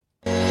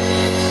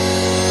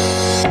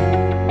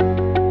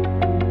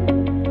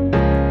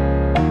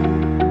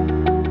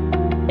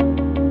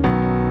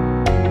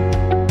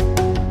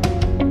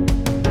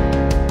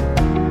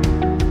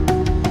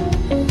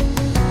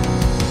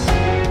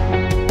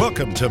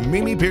to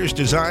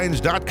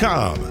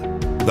MimiPierceDesigns.com,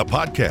 the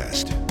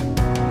podcast.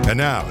 And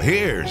now,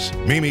 here's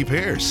Mimi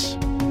Pierce.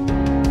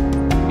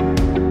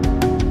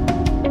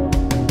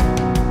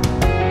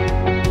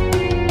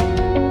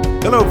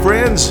 Hello,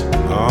 friends.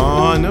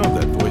 Oh, no,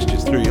 that voice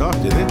just threw you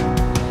off, didn't it?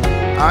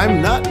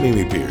 I'm not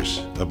Mimi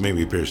Pierce of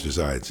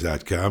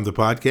MimiPierceDesigns.com, the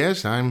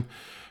podcast. I'm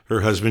her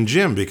husband,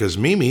 Jim, because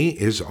Mimi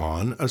is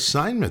on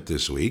assignment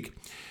this week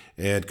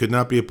and could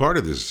not be a part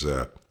of this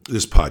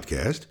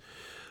podcast.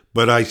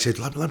 But I said,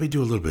 let me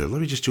do a little bit.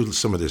 Let me just do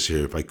some of this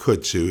here if I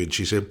could too. And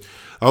she said,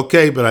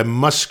 okay, but I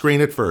must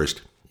screen it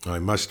first. I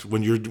must,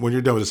 when you're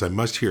done with this, I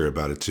must hear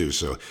about it too.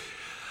 So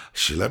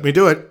she let me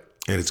do it.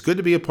 And it's good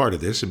to be a part of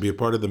this and be a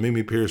part of the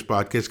Mimi Pierce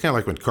podcast. It's kind of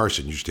like when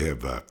Carson used to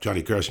have,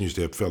 Johnny Carson used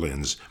to have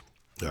fill-ins.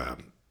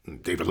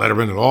 David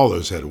Letterman and all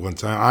those had at one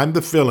time. I'm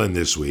the fill-in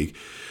this week.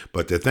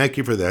 But thank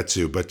you for that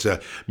too. But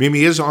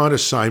Mimi is on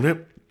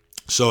assignment.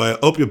 So I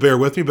hope you'll bear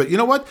with me. But you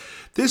know what?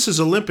 This is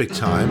Olympic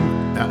time.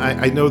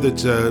 I know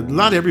that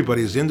not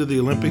everybody is into the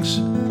Olympics.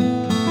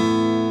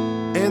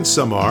 And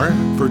some are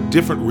for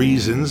different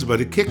reasons.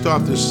 But it kicked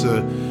off this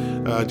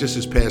just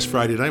this past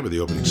Friday night with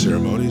the opening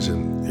ceremonies.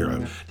 And here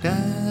I'm.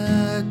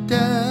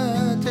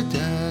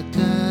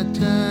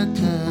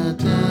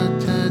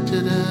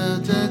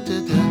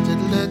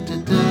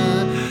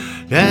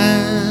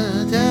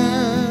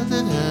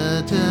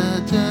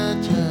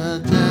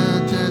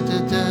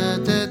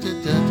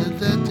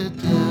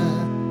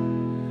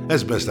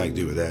 That's the best I can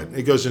do with that.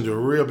 It goes into a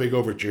real big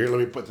overture. Here, let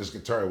me put this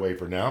guitar away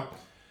for now.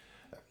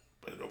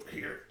 Put it over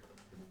here.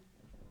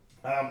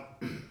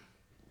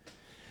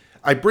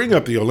 I bring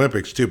up the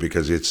Olympics too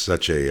because it's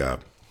such a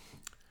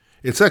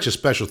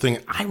special thing.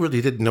 I really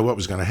didn't know what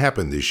was going to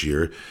happen this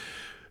year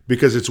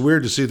because it's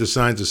weird to see the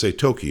signs that say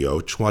Tokyo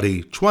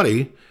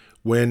 2020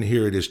 when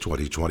here it is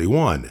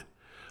 2021.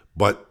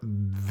 But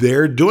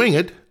they're doing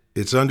it.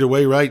 It's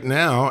underway right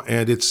now,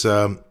 and it's.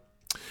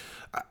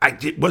 I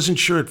wasn't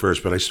sure at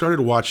first, but I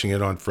started watching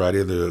it on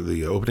Friday,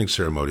 the opening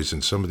ceremonies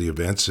and some of the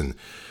events, and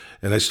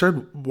I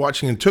started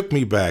watching and it took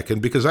me back.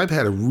 And because I've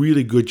had a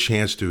really good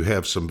chance to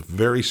have some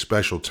very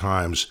special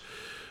times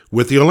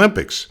with the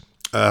Olympics.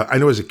 I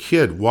know as a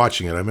kid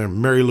watching it, I remember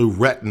Mary Lou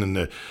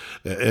Retton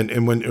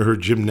and when her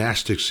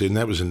gymnastics, and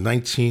that was in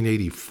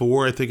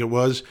 1984, I think it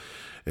was,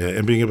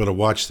 and being able to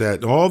watch that,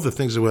 and all the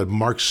things that we had,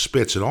 Mark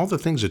Spitz, and all the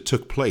things that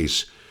took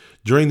place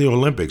during the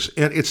Olympics.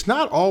 And it's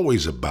not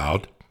always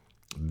about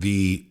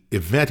the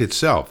event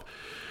itself,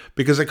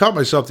 because I caught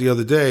myself the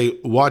other day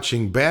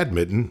watching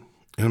badminton,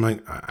 and I'm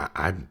like,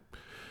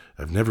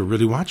 I've never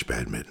really watched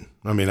badminton.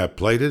 I mean, I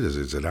played it as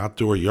it's an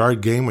outdoor yard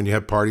game when you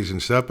have parties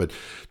and stuff, but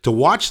to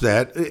watch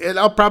that, and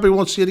I probably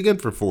won't see it again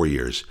for 4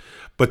 years,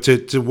 but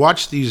to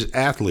watch these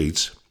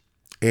athletes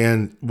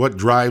and what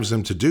drives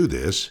them to do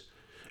this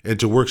and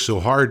to work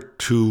so hard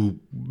to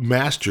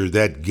master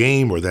that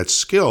game or that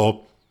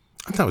skill,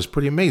 I thought it was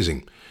pretty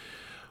amazing.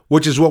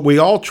 Which is what we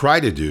all try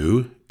to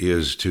do,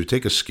 is to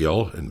take a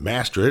skill and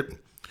master it.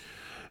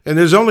 And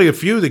there's only a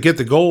few that get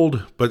the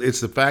gold, but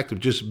it's the fact of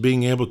just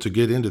being able to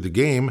get into the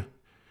game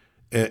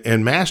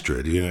and master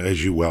it,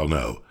 as you well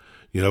know.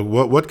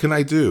 What can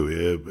I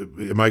do?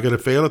 Am I going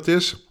to fail at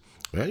this?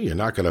 Well, you're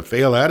not going to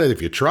fail at it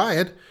if you try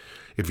it.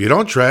 If you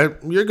don't try it,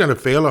 you're going to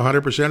fail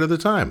 100% of the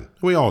time.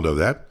 We all know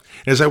that.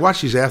 And as I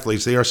watch these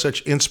athletes, they are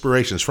such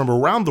inspirations from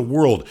around the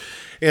world.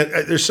 And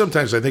there's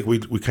sometimes I think we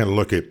kind of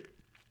look at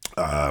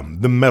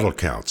the medal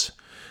counts.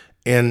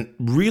 And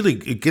really,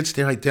 it gets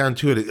right down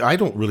to it. I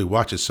don't really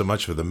watch it so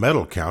much for the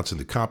medal counts and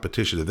the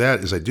competition of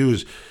that as I do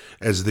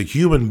as the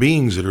human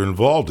beings that are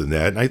involved in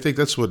that. And I think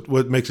that's what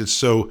makes it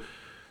so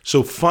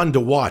fun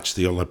to watch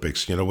the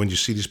Olympics. When you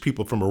see these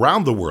people from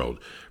around the world,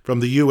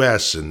 from the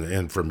U.S.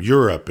 and from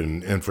Europe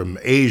and from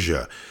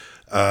Asia,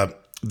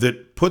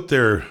 that put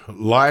their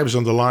lives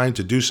on the line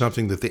to do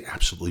something that they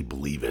absolutely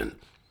believe in.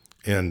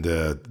 And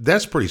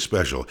that's pretty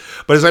special.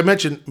 But as I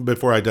mentioned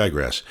before I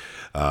digress,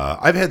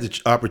 I've had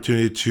the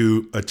opportunity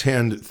to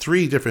attend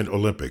 3 different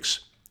Olympics.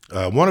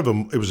 One of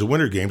them, it was the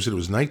Winter Games, and it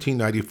was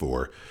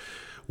 1994,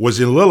 was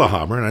in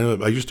Lillehammer.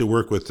 And I used to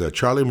work with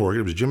Charlie Morgan.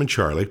 It was Jim and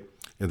Charlie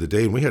in the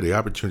day, and we had the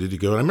opportunity to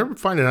go. And I remember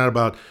finding out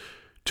about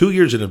 2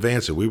 years in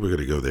advance that we were going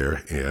to go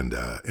there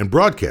and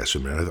broadcast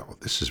from there. And I thought,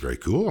 this is very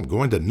cool. I'm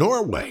going to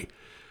Norway.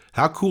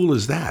 How cool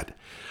is that?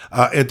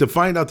 And to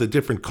find out the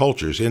different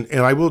cultures. And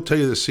I will tell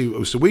you this,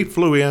 so we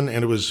flew in,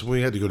 and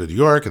we had to go to New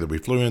York, and then we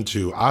flew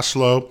into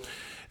Oslo.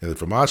 And then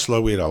from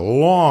Oslo, we had a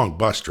long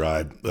bus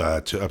drive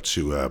up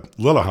to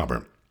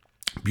Lillehammer.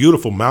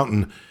 Beautiful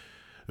mountain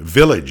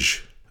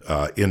village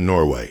in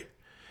Norway.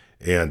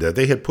 And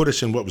they had put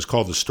us in what was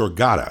called the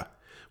Storgata,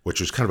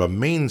 which was kind of a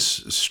main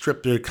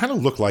strip there. It kind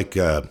of looked like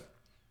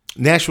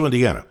Nashville,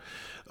 Indiana,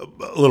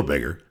 a little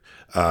bigger.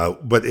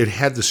 But it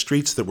had the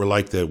streets that were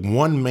like the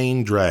one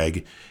main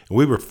drag. And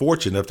we were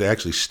fortunate enough to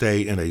actually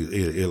stay in a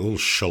little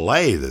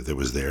chalet that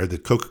was there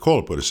that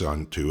Coca-Cola put us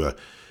on to,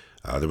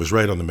 that was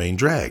right on the main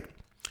drag.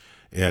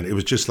 And it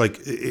was just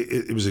like,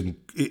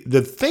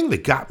 the thing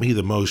that got me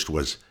the most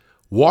was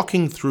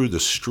walking through the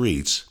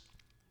streets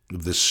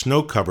of this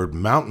snow-covered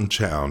mountain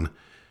town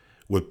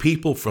with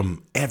people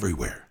from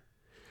everywhere.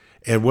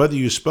 And whether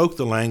you spoke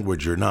the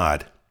language or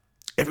not,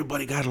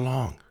 everybody got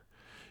along.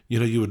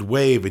 You would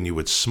wave and you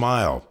would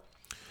smile,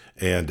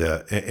 and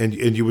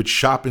you would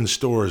shop in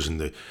stores,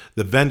 and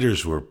the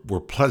vendors were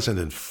pleasant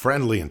and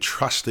friendly and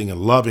trusting and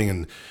loving,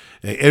 and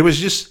it was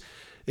just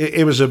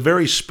it was a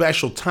very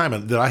special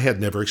time that I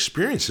had never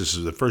experienced. This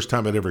is the first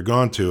time I'd ever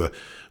gone to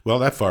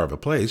that far of a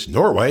place,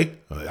 Norway.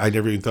 I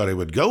never even thought I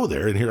would go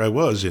there, and here I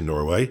was in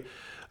Norway,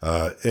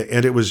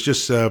 and it was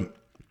just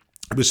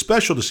it was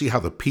special to see how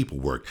the people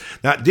worked.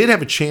 Now, I did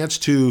have a chance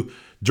to,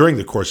 during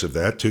the course of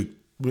that, to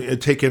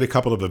take in a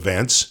couple of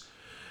events.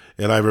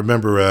 And I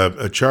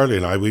remember Charlie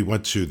and I, we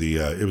went to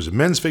it was a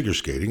men's figure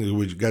skating.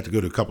 We got to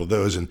go to a couple of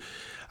those. And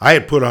I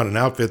had put on an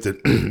outfit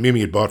that Mimi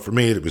had bought for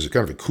me. It was a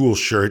kind of a cool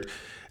shirt.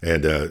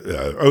 And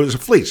it was a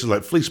fleece,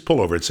 like fleece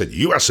pullover. It said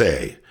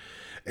USA.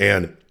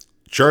 And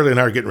Charlie and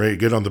I were getting ready to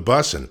get on the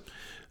bus. And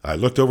I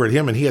looked over at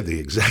him, and he had the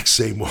exact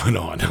same one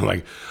on. I'm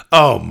like,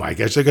 oh my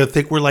gosh, they're going to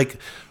think we're like,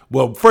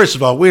 well, first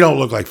of all, we don't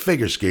look like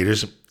figure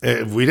skaters.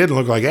 We didn't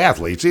look like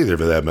athletes either,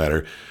 for that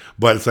matter.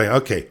 But it's like,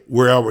 okay,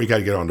 we're out. We got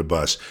to get on the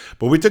bus.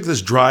 But we took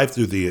this drive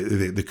through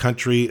the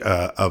country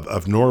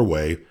of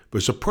Norway. It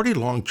was a pretty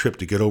long trip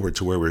to get over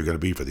to where we were going to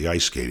be for the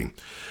ice skating.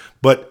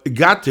 But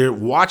got there,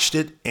 watched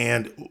it,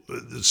 and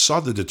saw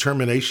the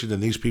determination in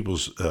these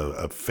people's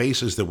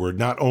faces that were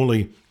not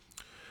only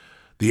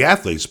the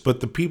athletes, but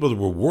the people that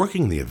were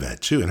working the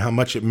event too, and how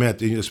much it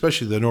meant,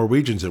 especially the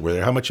Norwegians that were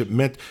there, how much it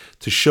meant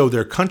to show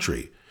their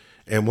country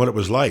and what it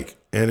was like.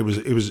 And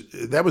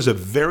that was a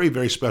very,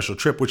 very special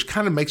trip, which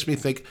kind of makes me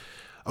think,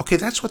 okay,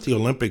 that's what the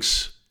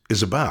Olympics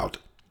is about.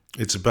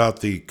 It's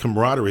about the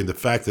camaraderie and the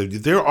fact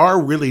that there are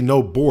really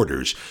no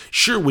borders.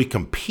 Sure, we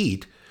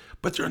compete,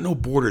 but there are no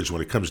borders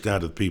when it comes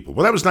down to the people.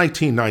 Well, that was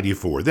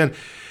 1994. Then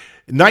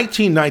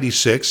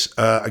 1996,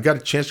 I got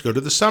a chance to go to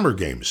the Summer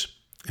Games,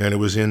 and it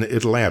was in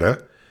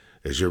Atlanta,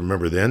 as you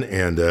remember then.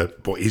 And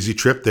easy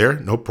trip there,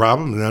 no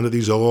problem. None of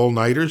these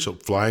all-nighters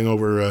flying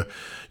over,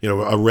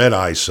 a red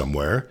eye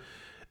somewhere.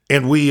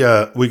 And we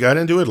got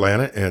into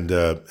Atlanta and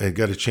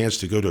got a chance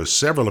to go to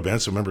several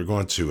events. I remember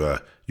going to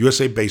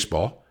USA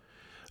Baseball,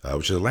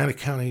 which is Atlantic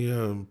County,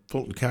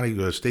 Fulton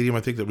County Stadium,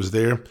 I think that was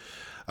there.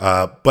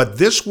 But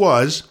this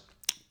was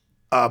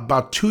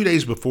about 2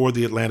 days before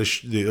the Atlanta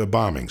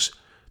bombings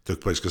took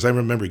place, because I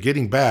remember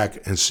getting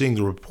back and seeing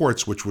the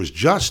reports, which was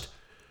just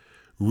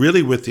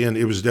really within,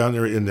 it was down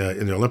there in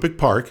the Olympic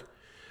Park,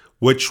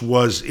 which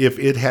was, if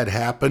it had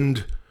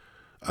happened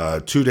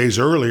 2 days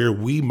earlier,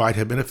 we might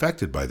have been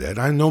affected by that.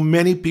 I know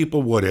many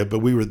people would have, but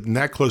we were in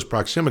that close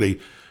proximity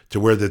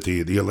to where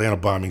the Atlanta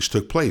bombings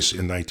took place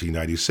in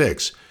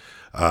 1996.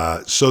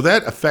 So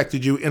that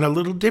affected you in a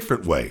little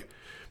different way,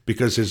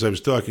 because as I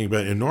was talking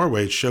about in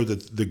Norway, it showed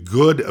that the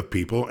good of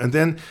people, and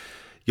then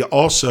you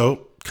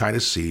also kind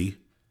of see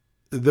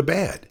the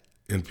bad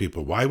in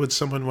people. Why would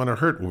someone want to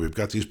hurt when we've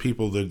got these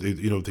people that,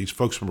 these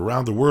folks from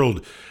around the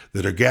world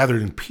that are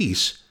gathered in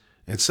peace,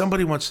 and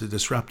somebody wants to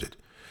disrupt it?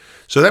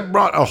 So that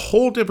brought a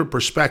whole different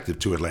perspective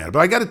to Atlanta. But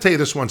I got to tell you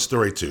this one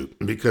story too,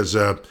 because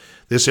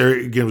this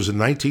area again was in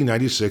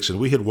 1996, and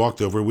we had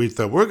walked over. We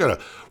thought we're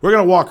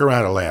gonna walk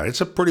around Atlanta.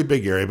 It's a pretty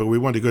big area, but we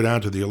wanted to go down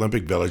to the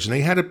Olympic Village, and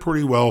they had it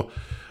pretty well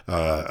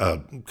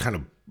kind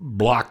of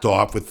blocked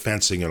off with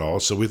fencing and all.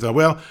 So we thought,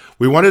 well,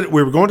 we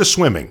were going to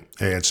swimming,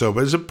 and so it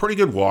was a pretty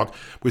good walk.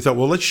 We thought,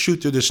 well, let's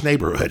shoot through this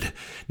neighborhood.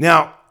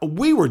 Now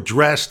we were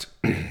dressed.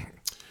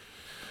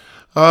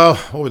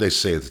 What would they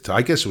say at the time?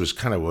 I guess it was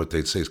kind of what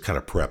they'd say is kind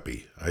of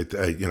preppy. I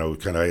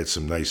had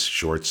some nice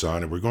shorts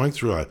on, and we're going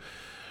through a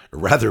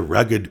rather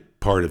rugged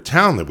part of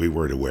town that we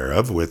weren't aware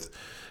of. Let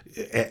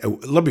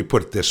me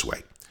put it this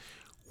way.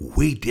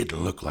 We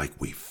didn't look like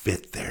we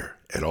fit there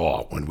at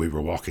all when we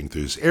were walking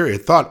through this area.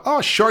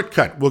 Thought,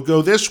 shortcut, we'll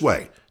go this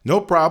way.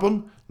 No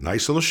problem.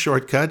 Nice little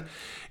shortcut.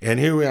 And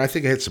here I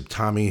think I had some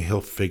Tommy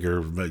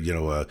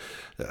Hilfiger,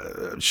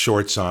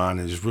 shorts on.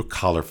 It was real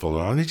colorful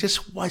on. It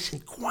just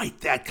wasn't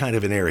quite that kind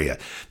of an area.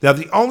 Now,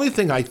 the only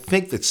thing I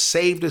think that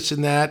saved us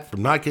in that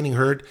from not getting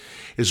hurt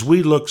is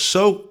we looked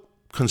so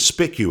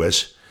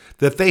conspicuous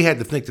that they had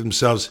to think to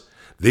themselves,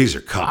 these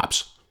are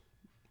cops.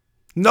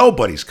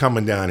 Nobody's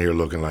coming down here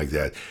looking like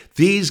that.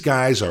 These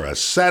guys are a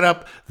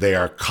setup. They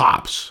are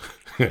cops.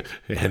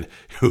 And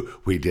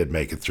we did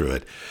make it through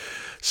it.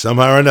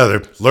 Somehow or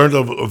another, learned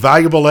a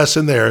valuable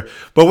lesson there.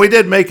 But we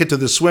did make it to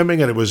the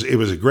swimming, and it was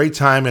a great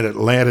time in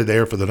Atlanta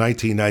there for the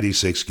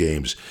 1996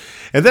 games.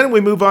 And then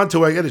we move on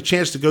to, I got a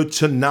chance to go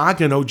to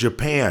Nagano,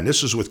 Japan.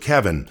 This was with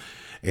Kevin,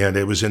 and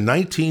it was in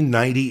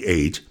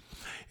 1998.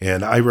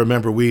 And I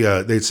remember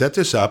they'd set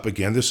this up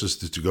again. This is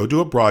to go do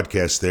a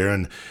broadcast there,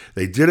 and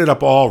they did it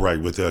up all right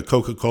with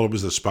Coca-Cola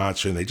was the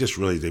sponsor, and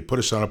they put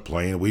us on a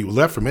plane. We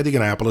left from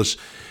Indianapolis.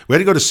 We had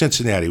to go to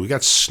Cincinnati. We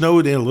got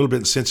snowed in a little bit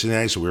in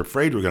Cincinnati, so we were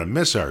afraid we were going to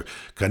miss our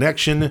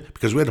connection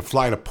because we had to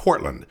fly to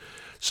Portland.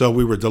 So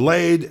we were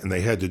delayed, and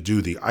they had to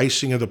do the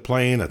icing of the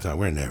plane. I thought,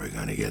 we're never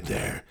going to get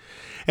there.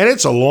 And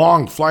it's a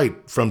long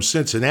flight from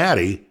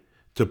Cincinnati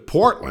to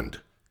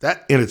Portland.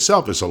 That in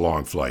itself is a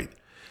long flight.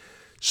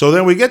 So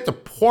then we get to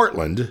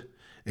Portland,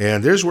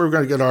 And there's where we're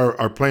going to get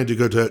our plane to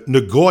go to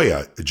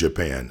Nagoya,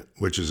 Japan,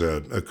 which is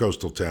a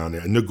coastal town.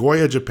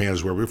 Nagoya, Japan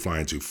is where we're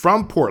flying to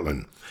from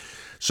Portland.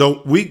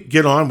 So we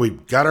get on, we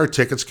got our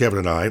tickets, Kevin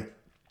and I,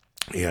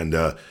 and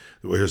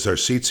here's our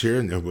seats here.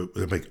 And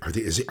I'm like, are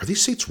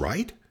these seats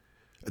right?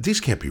 These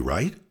can't be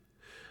right.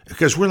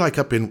 Because we're like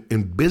up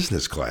in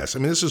business class. I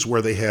mean, this is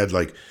where they had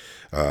like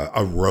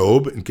a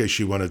robe in case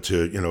you wanted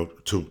to,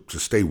 to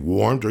stay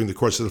warm during the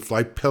course of the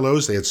flight.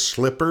 Pillows. They had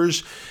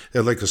slippers. They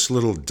had like this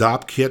little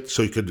dop kit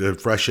so you could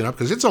freshen up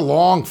because it's a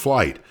long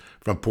flight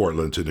from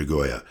Portland to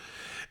Nagoya.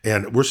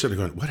 And we're sitting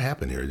going, what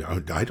happened here?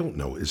 I don't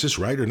know. Is this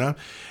right or not?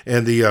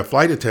 And the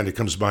flight attendant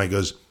comes by and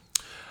goes,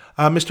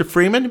 Mr.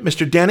 Freeman,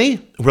 Mr.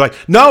 Denny? We're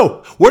like,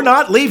 no, we're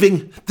not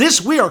leaving.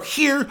 We are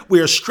here. We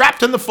are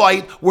strapped in the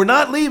flight. We're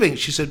not leaving.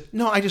 She said,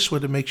 no, I just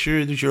wanted to make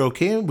sure that you're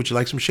okay. Would you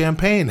like some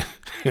champagne?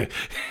 We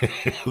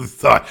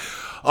thought,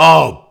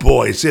 oh,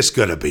 boy, is this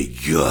going to be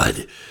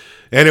good?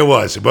 And it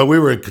was. But we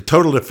were in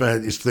total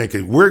defense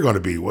thinking we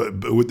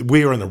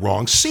are in the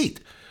wrong seat.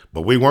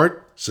 But we weren't.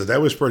 So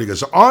that was pretty good.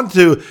 So on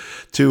to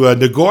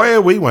Nagoya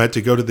we went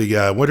to go to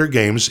the Winter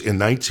Games in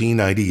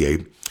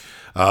 1998.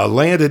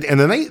 Landed, and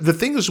the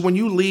thing is, when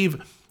you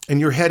leave and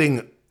you're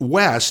heading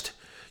west,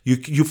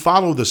 you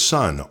follow the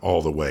sun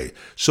all the way.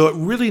 So it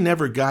really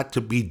never got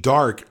to be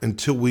dark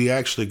until we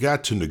actually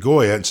got to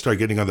Nagoya and started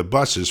getting on the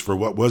buses for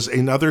what was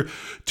another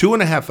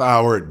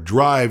 2.5-hour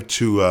drive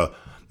to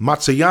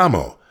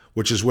Matsuyama,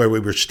 which is where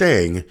we were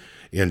staying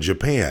in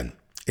Japan.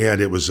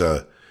 And it was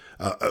a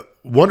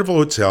wonderful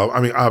hotel. I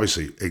mean,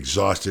 obviously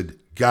exhausted.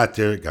 Got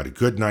there, got a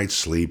good night's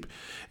sleep.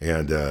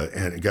 And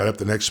got up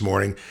the next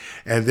morning,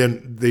 and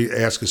then they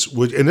asked us,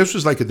 and this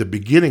was like at the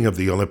beginning of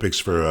the Olympics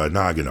for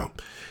Nagano.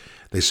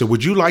 They said,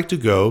 would you like to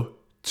go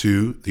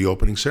to the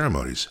opening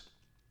ceremonies?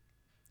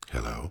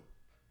 Hello?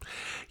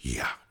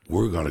 Yeah,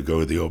 we're going to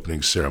go to the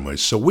opening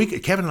ceremonies. So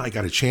Kevin and I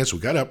got a chance. We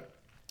got up.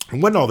 It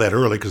wasn't all that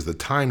early because the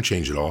time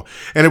changed at all.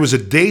 And it was a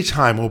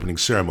daytime opening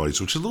ceremonies,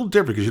 which is a little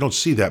different because you don't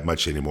see that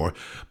much anymore.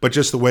 But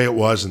just the way it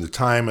was and the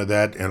time of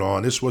that and all.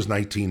 And this was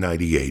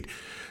 1998.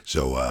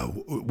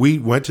 So we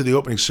went to the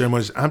opening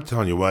ceremonies. I'm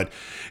telling you what,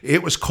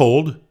 it was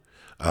cold,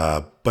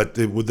 but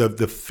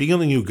the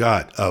feeling you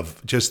got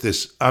of just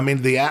this, I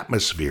mean, the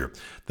atmosphere,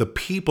 the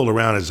people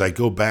around as I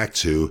go back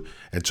to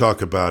and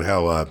talk about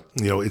how,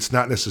 it's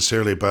not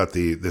necessarily about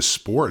the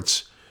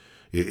sports.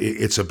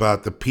 It's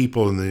about the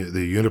people and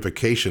the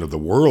unification of the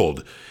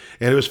world.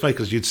 And it was funny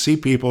because you'd see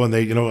people and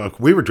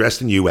we were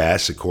dressed in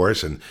U.S., of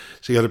course, and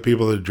see other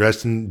people that are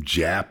dressed in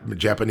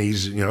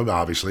Japanese,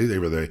 obviously they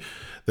were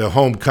the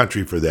home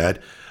country for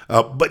that.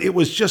 But it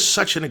was just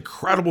such an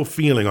incredible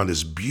feeling on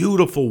this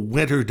beautiful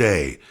winter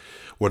day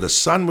where the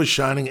sun was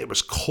shining. It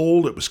was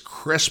cold. It was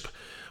crisp.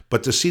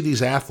 But to see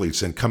these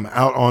athletes and come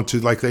out onto,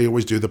 like they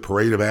always do, the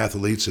parade of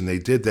athletes, and they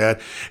did that.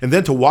 And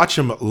then to watch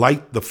them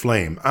light the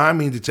flame. I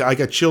mean, I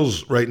got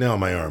chills right now in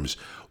my arms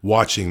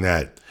watching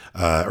that.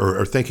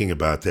 Or thinking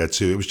about that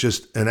too. It was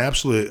just an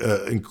absolute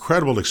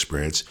incredible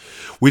experience.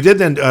 We did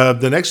then,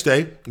 the next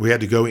day, we had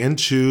to go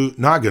into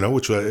Nagano,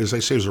 which, as I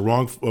say, was a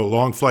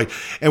long flight.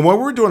 And when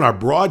we were doing our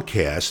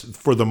broadcast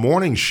for the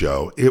morning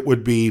show, it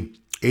would be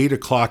 8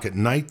 o'clock at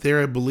night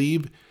there, I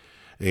believe.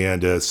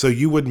 And so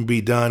you wouldn't be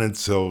done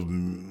until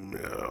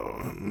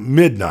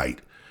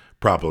midnight,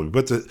 probably.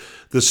 But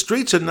the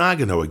streets of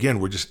Nagano, again,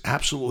 were just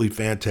absolutely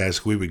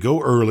fantastic. We would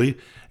go early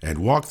and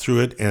walk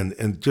through it,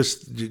 and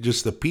just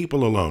the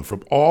people alone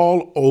from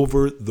all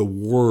over the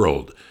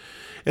world.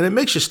 And it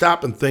makes you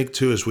stop and think,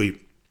 too, as we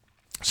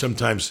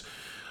sometimes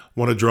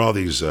want to draw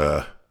these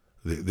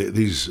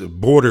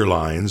border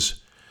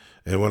lines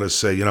and want to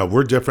say,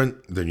 we're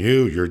different than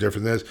you, you're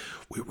different than us.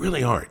 We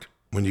really aren't.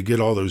 When you get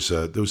all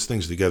those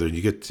things together and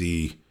you get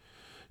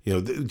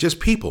just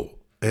people.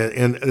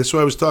 And that's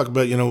what I was talking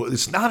about.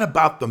 It's not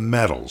about the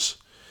medals.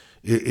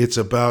 It's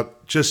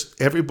about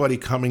just everybody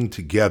coming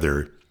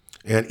together.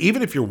 And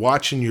even if you're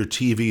watching your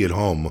TV at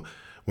home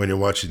when you're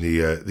watching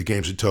the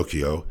games in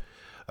Tokyo,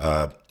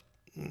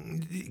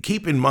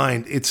 keep in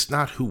mind it's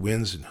not who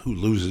wins and who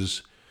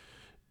loses.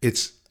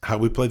 It's how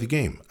we play the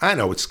game. I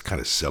know it's kind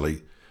of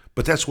silly,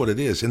 but that's what it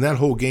is. And that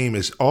whole game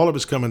is all of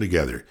us coming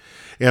together.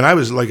 And I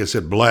was, like I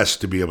said,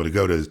 blessed to be able to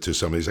go to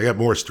some of these. I got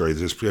more stories.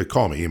 Just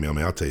call me, email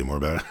me. I'll tell you more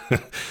about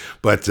it.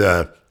 But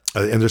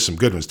and there's some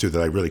good ones, too,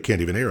 that I really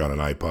can't even air on an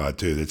iPod,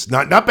 too. It's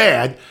not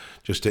bad.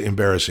 Just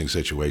embarrassing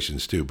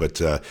situations, too.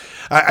 But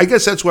I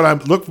guess that's what I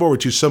look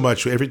forward to so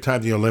much every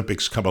time the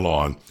Olympics come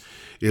along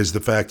is the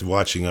fact of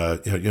watching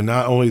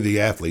not only the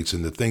athletes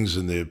and the things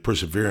and the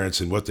perseverance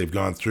and what they've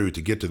gone through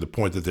to get to the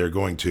point that they're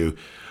going to,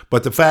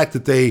 but the fact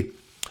that they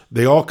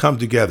all come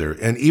together.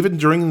 And even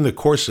during the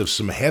course of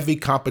some heavy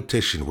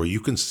competition where you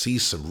can see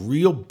some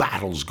real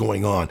battles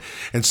going on,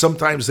 and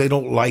sometimes they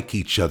don't like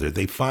each other,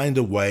 they find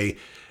a way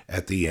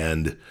at the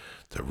end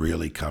to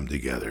really come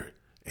together.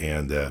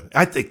 And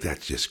I think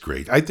that's just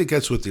great. I think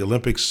that's what the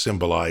Olympics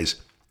symbolize.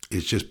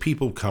 It's just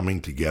people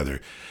coming together.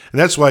 And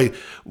that's why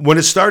when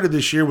it started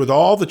this year with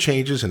all the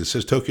changes, and it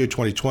says Tokyo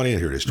 2020, and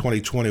here it is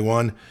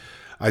 2021,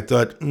 I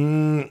thought,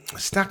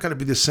 it's not going to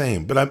be the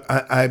same. But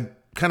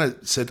kind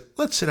of said,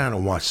 let's sit down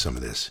and watch some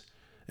of this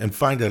and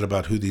find out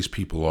about who these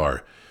people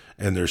are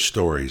and their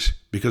stories,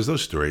 because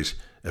those stories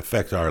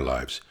affect our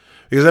lives.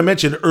 Because I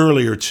mentioned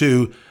earlier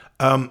too,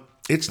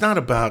 it's not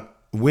about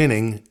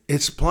winning;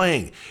 it's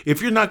playing.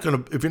 If you're not gonna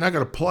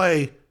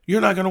play,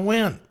 you're not gonna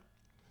win.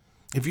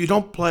 If you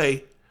don't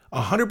play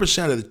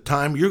 100% of the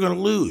time, you're gonna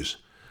lose.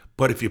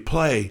 But if you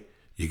play,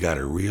 you got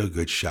a real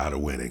good shot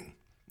of winning.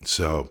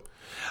 So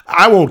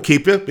I won't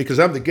keep it because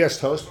I'm the guest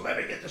host. Let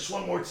me get this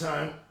one more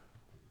time.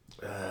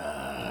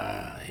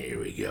 Here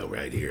we go,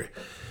 right here.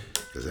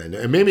 Because I know,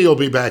 and maybe you'll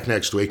be back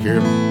next week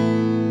here.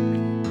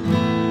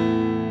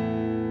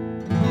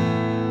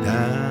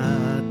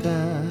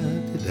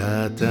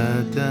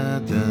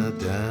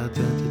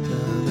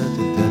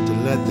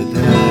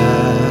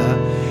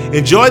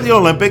 Enjoy the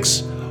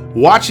Olympics.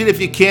 Watch it if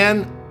you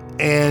can,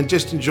 and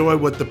just enjoy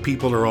what the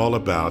people are all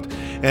about.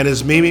 And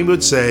as Mimi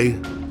would say,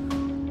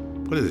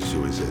 what is it she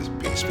always says?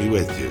 Peace be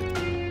with you.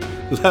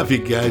 Love you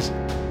guys.